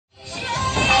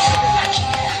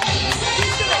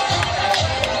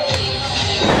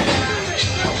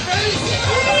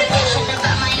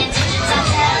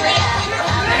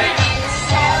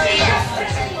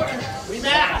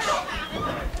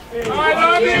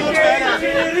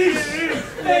titties!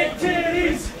 Fake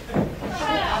titties!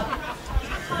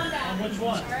 Which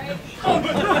one?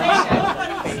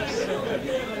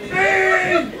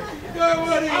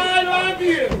 I love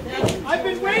you! I've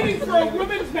been waiting for a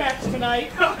women's match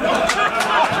tonight.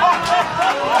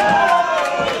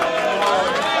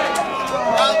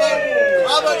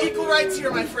 How about equal rights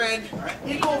here, my friend?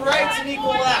 Equal rights and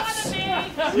equal lefts.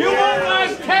 You won't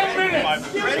last 10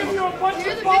 minutes! Giving you a bunch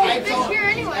of balls! You're the big here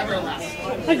anyway. Never less.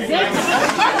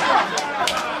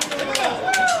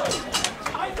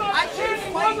 I can't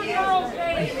fight girls,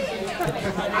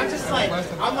 I'm just like,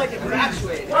 I'm like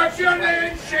infatuated. What's your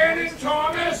name? Shannon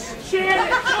Thomas?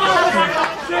 Shannon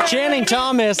Thomas! Channing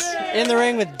Thomas in the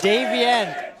ring with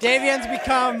Davienne. Davienne's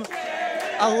become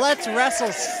a Let's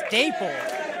Wrestle staple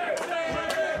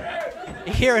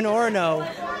here in Orono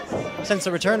since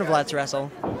the return of Let's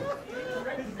Wrestle.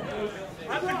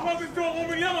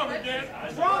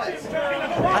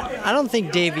 I don't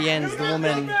think Davienne's the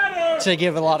woman to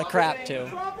give a lot of crap to.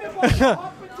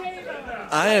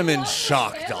 I am in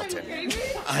shock, Dalton.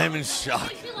 I am in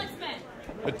shock.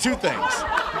 But two things.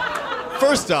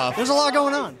 First off, there's a lot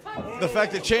going on. The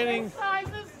fact that Channing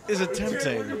is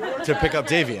attempting to pick up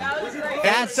Davienne.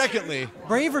 And secondly,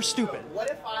 brave or stupid?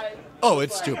 Oh,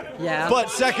 it's stupid. Yeah. But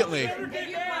secondly,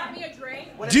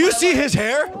 do you see his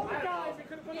hair?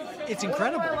 It's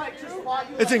incredible.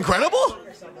 It's incredible?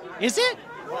 Is it?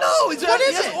 No, it's what is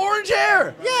he has it? orange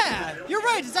hair. Yeah, you're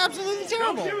right. It's absolutely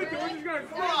terrible.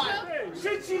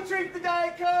 Should she drink the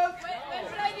Diet Coke?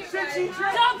 Should she drink?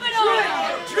 Dump it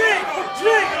on! Drink!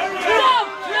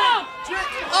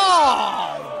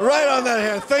 Oh! Right on that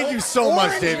hair. Thank you so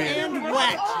much, Davienne. Orange and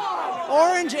wet.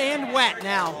 Orange and wet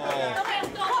now.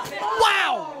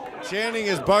 Wow! Channing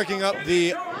is barking up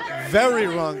the very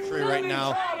wrong tree right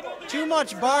now. Too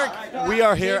much bark. We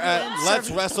are here at Let's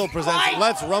Wrestle presents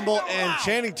Let's Rumble, and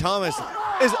Channing Thomas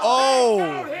is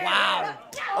wow.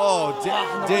 Oh,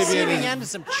 Davienne receiving is end of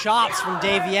some chops from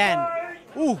Davienne.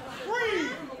 Ooh.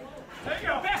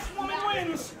 Best woman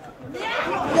wins.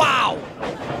 Wow.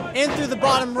 In through the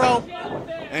bottom rope.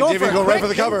 And Davienne go right for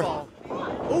the cover.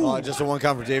 Oh, just a one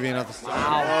count for Davienne off the start.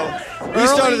 Wow. We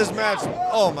started this match.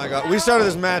 Oh my God. We started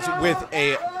this match with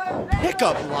a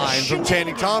pickup line from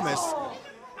Channing Thomas.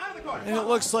 And it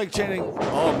looks like Channing,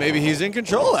 oh, maybe he's in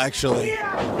control, actually.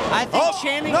 I think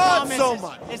Channing Thomas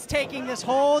is taking this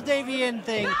whole Davienne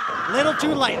thing a little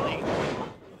too lightly.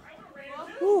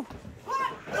 Woo.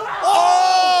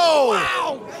 Oh!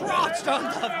 Wow! Crotched on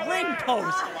the ring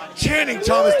post. Channing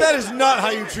Thomas, that is not how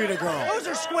you treat a girl. Those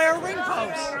are square ring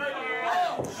posts.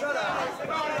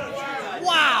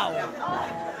 Wow!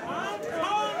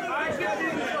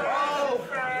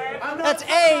 That's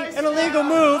A, an illegal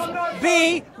move.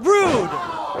 B, rude.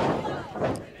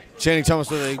 Channing Thomas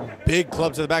with a big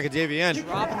club to the back of Davienne.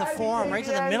 Dropping the forearm right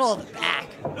to the middle of the back.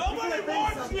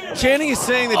 Channing is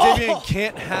saying that Davienne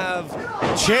can't have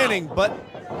Channing, but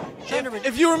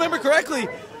if you remember correctly,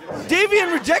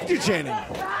 Davienne rejected Channing.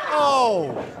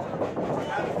 Oh.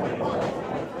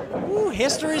 Ooh,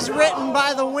 history's written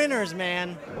by the winners,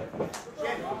 man.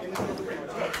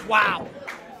 Wow.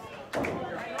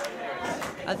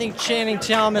 I think Channing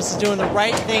Thomas is doing the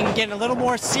right thing, getting a little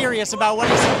more serious about what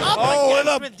he's up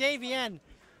against with Davienne.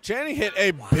 Channing hit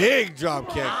a big drop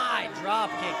kick. High drop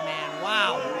kick, man.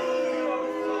 Wow.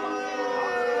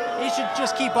 He should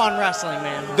just keep on wrestling,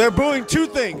 man. They're booing two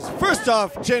things. First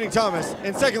off, Channing Thomas,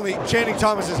 and secondly, Channing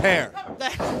Thomas's hair.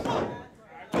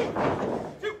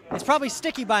 It's probably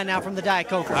sticky by now from the Diet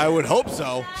Coke. I would hope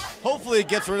so. Hopefully it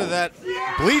gets rid of that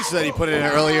bleach that he put in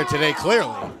earlier today,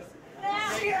 clearly.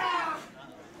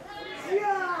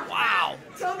 Wow.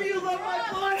 Tell me you love my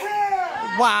blonde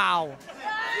hair. Wow.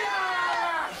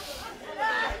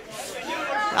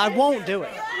 I won't do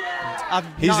it.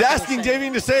 He's asking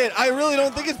Davienne to say it. I really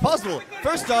don't think it's possible.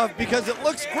 First off, because it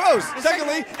looks gross.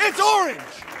 Secondly, it's orange.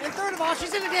 And third of all,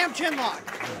 she's in a damn chin lock.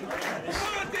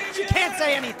 She can't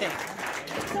say anything.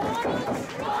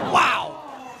 Wow.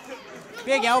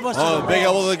 Big elbows. Oh, big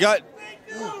elbow to the gut.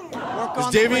 Is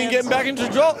Davienne getting back into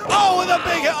control? Oh, with a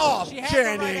big oh, she had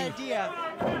Channing. the right idea.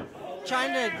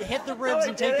 Trying to hit the ribs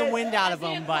and take the wind out of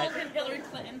them, but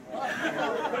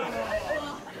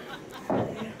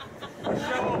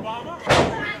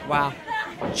wow.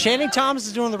 Channing Thomas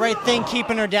is doing the right thing,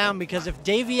 keeping her down, because if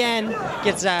Davienne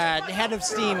gets head of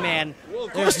steam, man,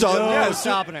 there's no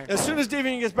stopping her. As soon as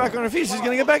Davienne gets back on her feet, she's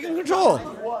going to get back in control.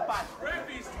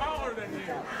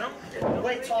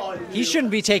 He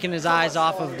shouldn't be taking his eyes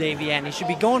off of Davienne. He should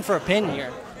be going for a pin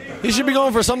here. He should be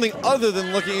going for something other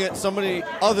than looking at somebody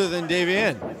other than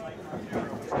Davienne.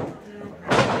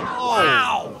 Oh.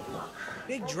 Wow.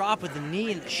 Big drop with the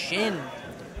knee and the shin.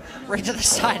 Right to the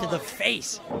side of the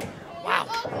face. Wow.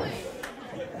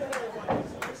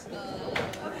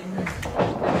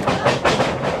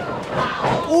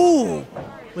 Ooh,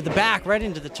 with the back right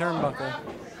into the turnbuckle.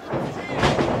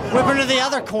 Whipping to the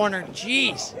other corner.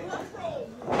 Jeez.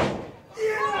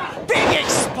 Big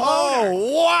exploder.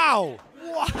 Oh, wow.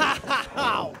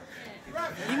 Wow.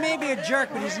 He may be a jerk,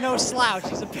 but he's no slouch.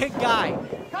 He's a big guy.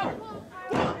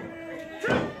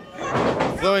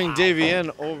 Throwing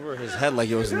Davienne over his head like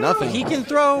it was nothing. He can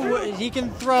throw. You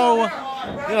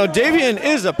know, Davienne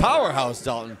is a powerhouse,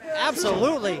 Dalton.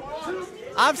 Absolutely.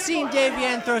 I've seen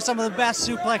Davienne throw some of the best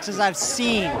suplexes I've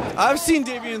seen. I've seen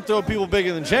Davienne throw people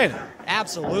bigger than Channing.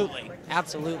 Absolutely.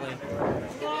 Absolutely.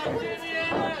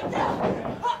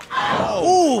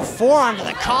 Oh. Ooh, forearm to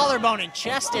the collarbone and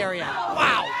chest area.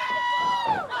 Wow.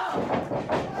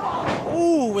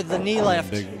 Ooh, with the knee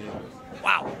lift.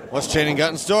 Wow. What's Channing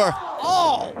got in store?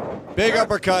 Oh. Big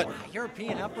uppercut.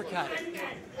 European uppercut.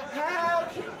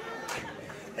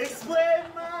 Explain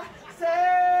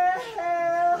myself.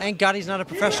 Thank God he's not a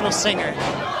professional singer.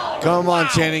 Come on,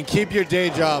 Channing. Keep your day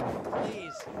job.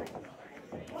 Please.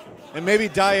 And maybe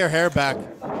dye your hair back.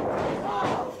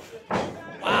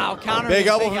 Wow, counter. Big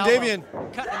elbow from Davienne.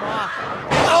 Cutting him off.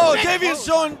 Oh, Davienne's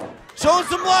showing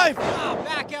some life. Wow,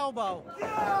 back elbow.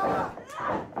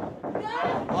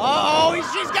 Oh,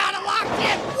 she's got it locked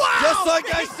in. Wow. Just like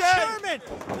I big said. German.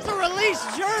 It's a release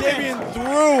German. Davienne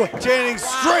threw Channing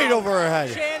straight over her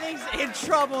head. Channing's in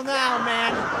trouble now,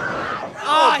 man.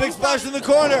 Oh, big splash in the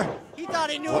corner. He thought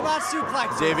he knew about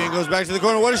suplexes. Davienne goes back to the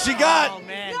corner. What has she got? Oh,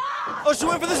 man. Oh, she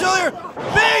went for this earlier.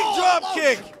 Big drop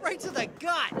kick. Right to the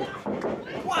gut.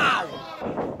 Wow.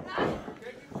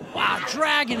 Wow,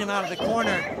 dragging him out of the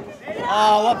corner.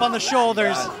 Oh, up on the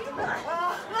shoulders.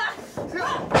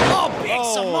 Oh, big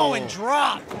Samoan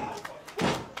drop.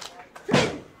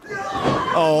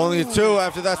 Oh, only two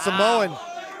after that Samoan.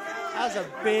 That was a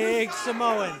big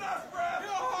Samoan.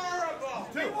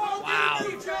 Wow.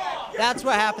 That's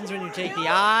what happens when you take the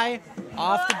eye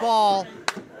off the ball.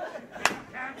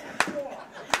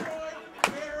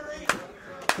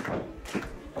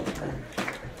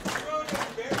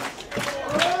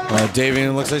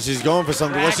 Davienne looks like she's going for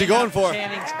something. What's she going for?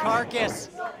 Channing's carcass.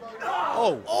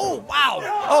 Oh. Oh, wow.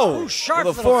 Oh, Ooh, sharp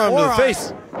with a little forearm to the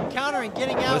face. Countering,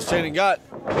 getting out. What's Channing got?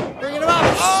 Bringing him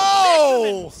up.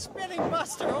 Oh! Spinning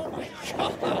buster. Oh, my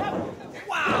God.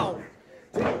 Wow.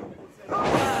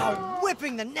 Wow.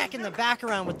 Whipping the neck and the back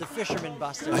around with the fisherman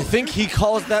buster. I think he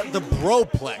calls that the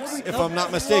broplex, if I'm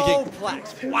not mistaken.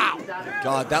 Broplex. Wow.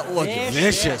 God, that looked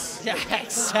vicious. Yeah,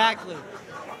 exactly.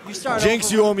 You start Jinx,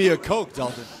 over you owe me a Coke,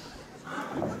 Dalton.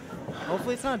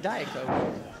 Hopefully it's not a Diet Coke.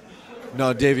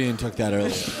 No, Davienne took that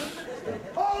earlier.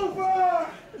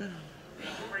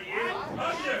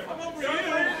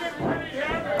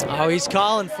 Oh, he's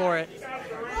calling for it.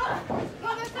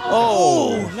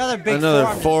 Oh, another big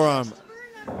forearm.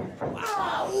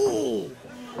 Wow. Ooh.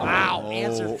 Wow,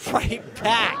 answered right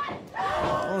back.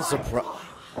 I'm surprised.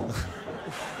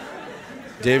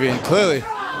 Davienne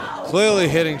clearly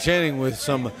hitting Channing with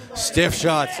some stiff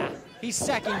shots. He's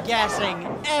second guessing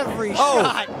every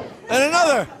shot. And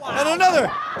another, and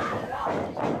another.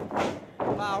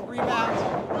 Wow, rebound.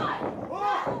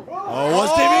 Oh,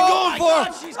 what's Davienne going for?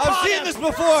 God, I've seen this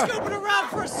before. Scooping around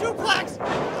for a suplex.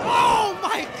 Oh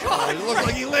my God! It looked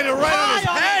like he laid it right on his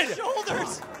head. His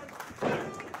shoulders.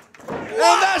 And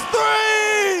that's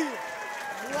three.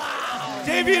 Wow.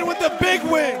 Davienne with the big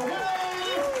win.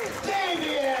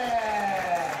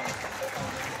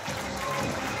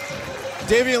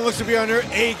 Davienne looks to be on her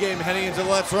A game heading into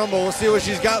Let's Rumble. We'll see what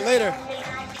she's got later.